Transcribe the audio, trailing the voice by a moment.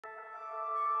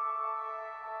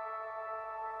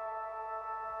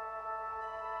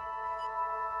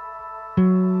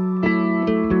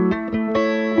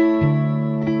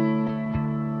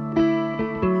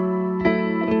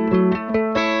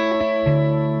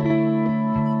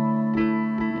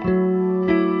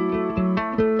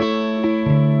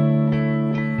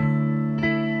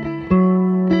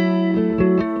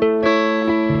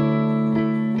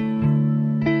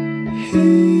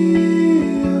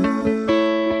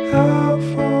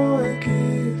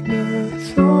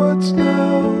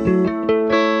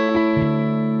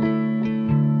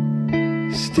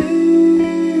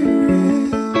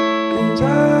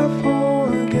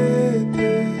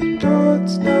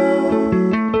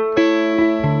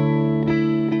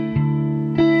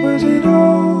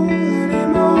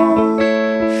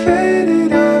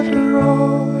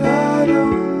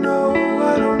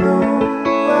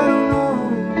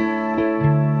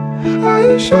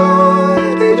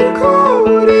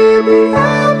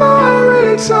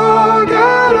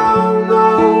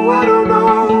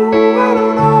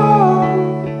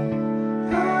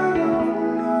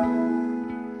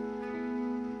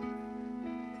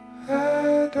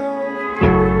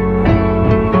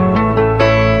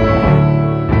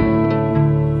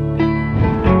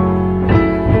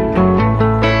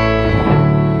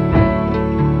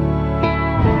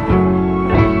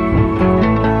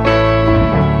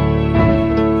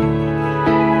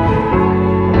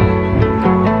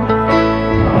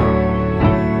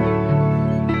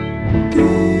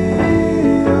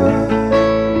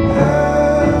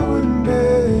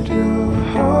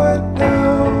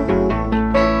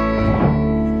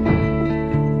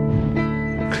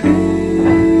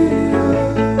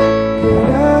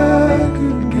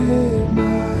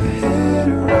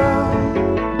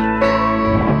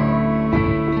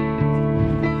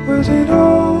Was it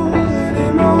all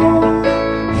anymore?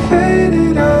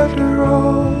 Faded after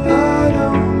all. I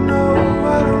don't know,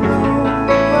 I don't know,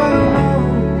 I don't know.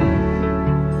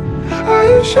 Are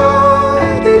you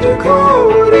sure? Did you call?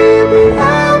 Did we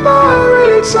ever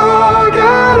really talk?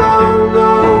 I don't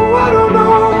know, I don't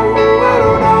know, I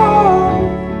don't know.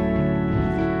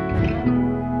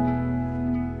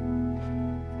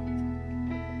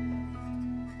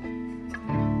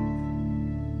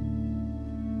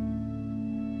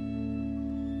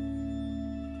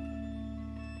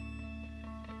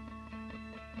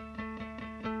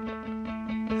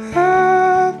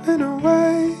 I've been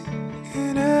away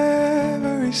in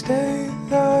every state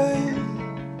line,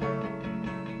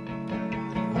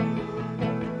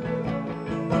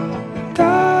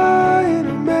 dying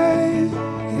to make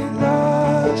it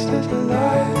last as a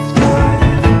lifetime.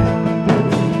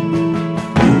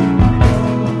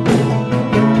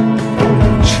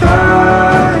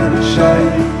 Trying to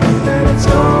shake that it's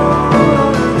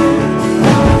all in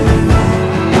line.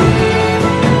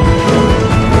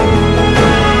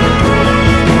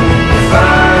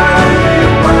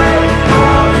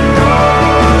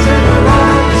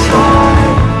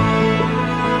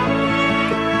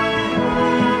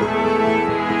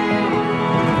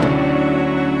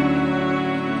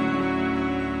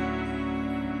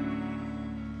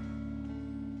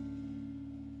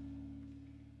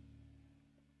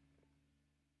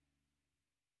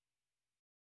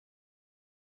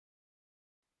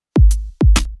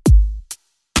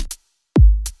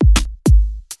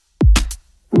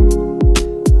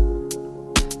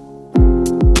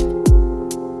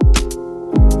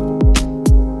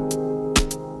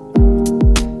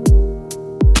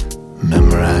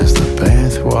 Memorize the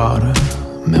bathwater,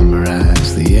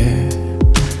 memorize the air.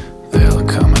 There'll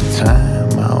come a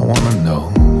time I wanna know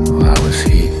I was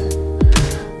here.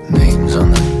 Names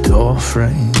on the door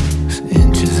frames,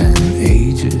 inches and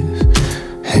ages,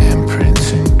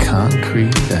 handprints in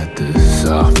concrete at the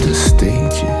softest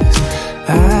stages.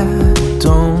 I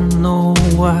don't know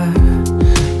why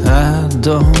I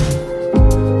don't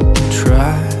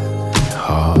try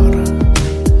harder.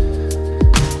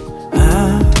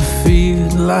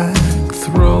 Feel like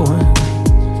throwing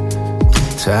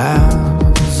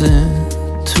towels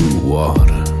into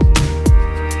water.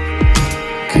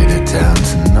 Get it down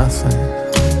to nothing,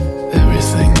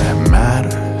 everything that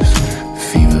matters.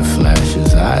 Fever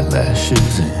flashes,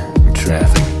 eyelashes, and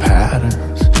traffic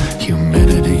patterns.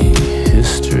 Humidity,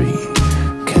 history,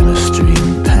 chemistry,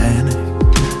 and panic.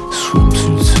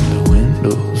 Swimsuits in the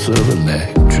windows of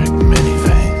electric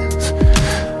minivans.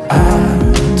 I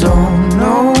don't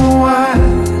know why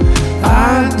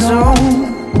I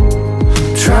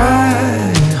don't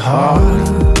try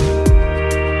harder.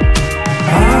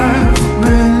 I've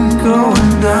been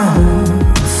going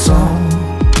down some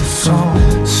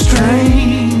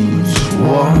strange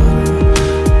water.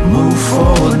 Move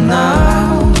forward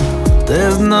now,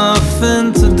 there's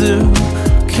nothing to do.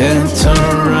 Can't turn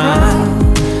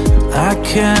around, I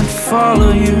can't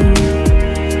follow you.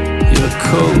 Your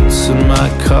coat's in my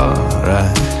car,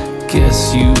 I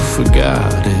guess you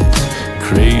forgot. It's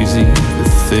crazy the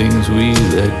things we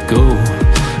let go.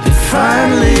 It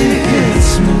finally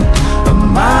hits me, a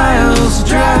mile's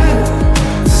drive.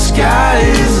 The sky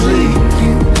is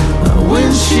leaking, my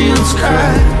windshield's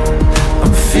cracked.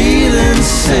 I'm feeling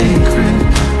sacred,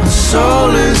 my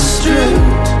soul is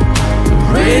stripped. The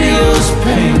radio's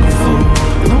painful,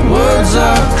 the words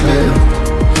are clipped.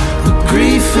 The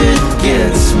grief it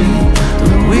gets me,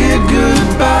 the weird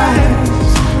goodbyes.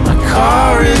 My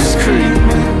car is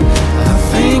creeping, I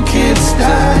think it's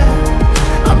died.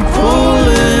 I'm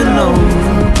pulling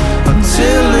over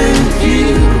until it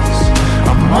heals.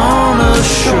 I'm on a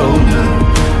shoulder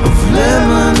of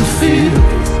lemon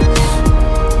fields.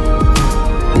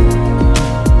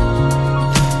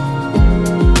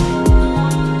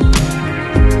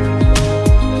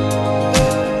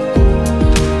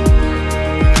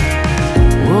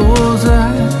 What was I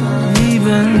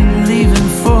even leaving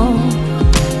for?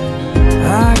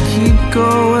 I keep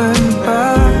going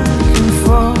back and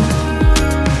forth.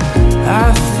 I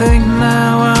think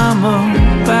now I'm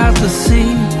about to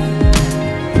see.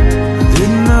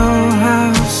 Didn't know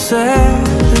how sad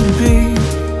it'd be.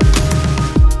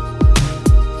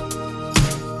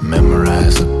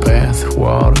 Memorize the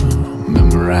bathwater,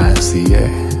 memorize the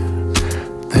air.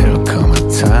 There'll come a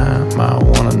time I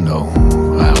wanna know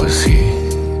I was here.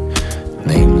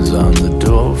 Names on the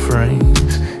door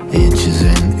frames, inches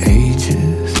and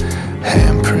ages,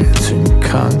 handprints in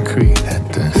concrete at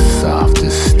the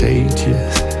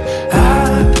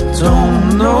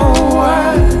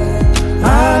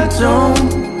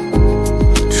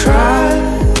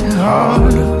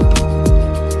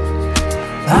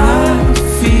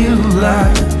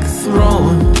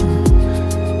throwing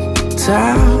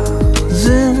tides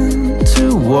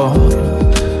into water.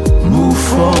 Move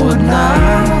forward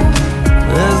now,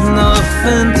 there's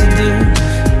nothing to do.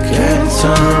 Can't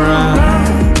turn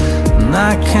around, and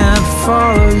I can't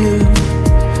follow you.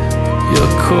 Your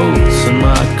coat's in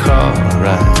my car,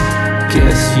 I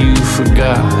guess you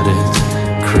forgot it.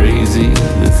 Crazy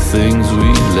the things we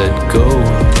let go.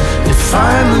 It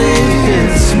finally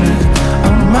hits me,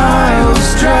 a mile's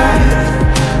drive.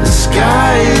 The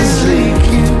sky is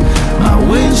leaking, my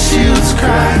windshield's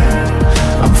cracked.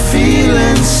 I'm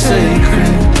feeling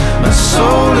sacred, my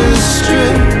soul is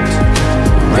stripped.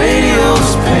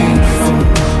 Radio's painful,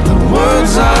 the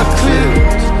words are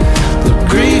clipped. The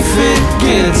grief it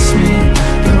gets me,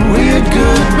 the weird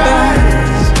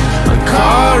goodbyes. My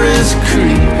car is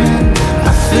creeping,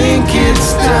 I think it's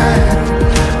time.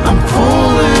 I'm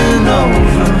pulling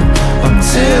over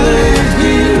until it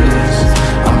heals.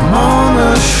 I'm on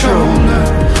a shoulder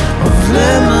of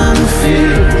lemon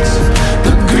fields.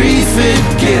 The grief it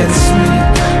gets me,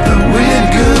 the weird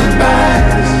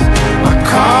goodbyes. My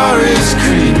car is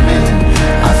creeping,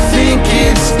 I think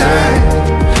it's time.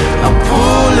 I'm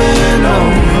pulling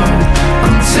over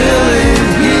until it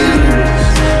heals.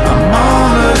 I'm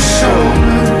on a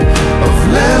shoulder of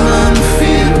lemon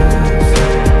fields.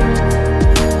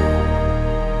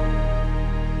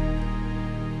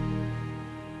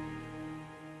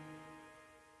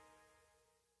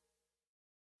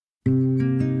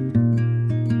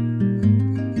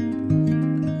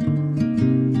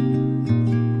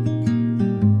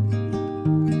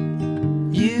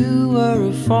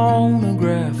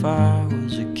 Phonograph, I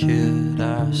was a kid.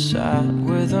 I sat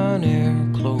with an ear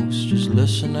close, just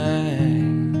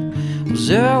listening. Was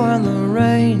there when the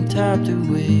rain tapped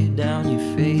away down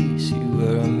your face? You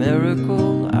were a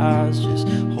miracle, I was just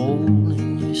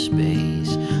holding your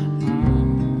space.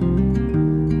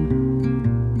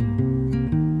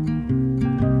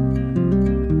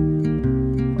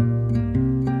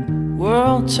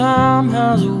 World time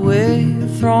has a way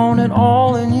of throwing it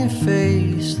all in your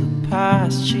face. The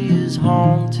past, she is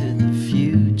haunted, the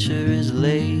future is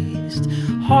laced.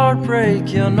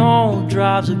 Heartbreak, you know,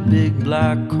 drives a big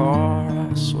black car.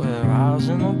 I swear I was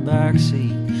in the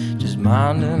backseat, just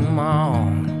minding my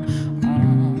own.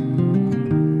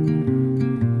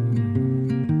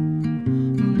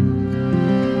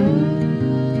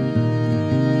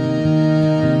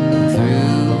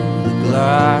 Through the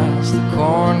glass, the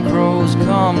corn crows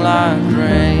come like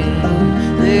rain.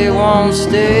 They won't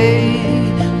stay,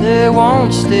 they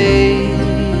won't stay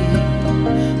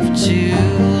for too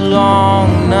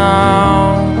long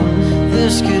now.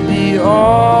 This could be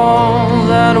all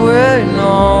that we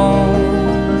know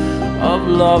of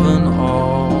love and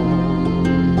all.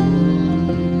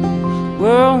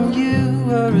 Well, you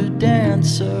were a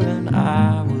dancer and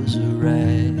I was a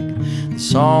rag. The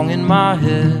song in my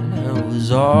head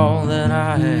was all that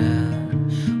I had.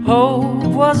 Hope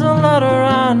was a letter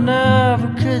I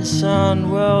never could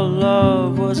send. Well,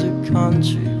 love was a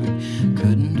country we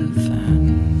couldn't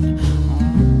defend.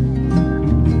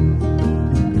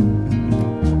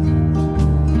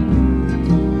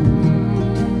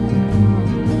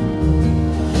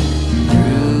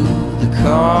 Through the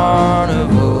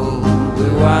carnival, we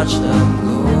watched them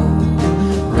go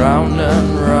round and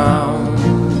round.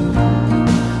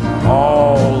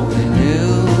 All we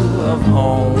knew of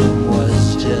home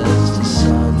was just a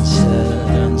sunset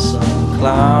and some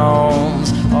clowns.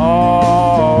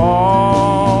 Oh,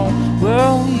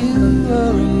 well, you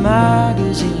were a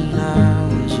magazine, I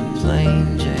was a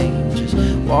plain Jane, just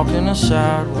walking the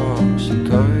sidewalks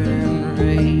covered in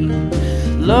rain.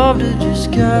 Love to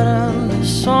just get into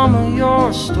some of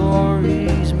your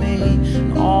stories, me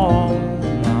and all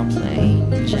my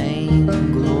plain Jane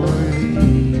glory.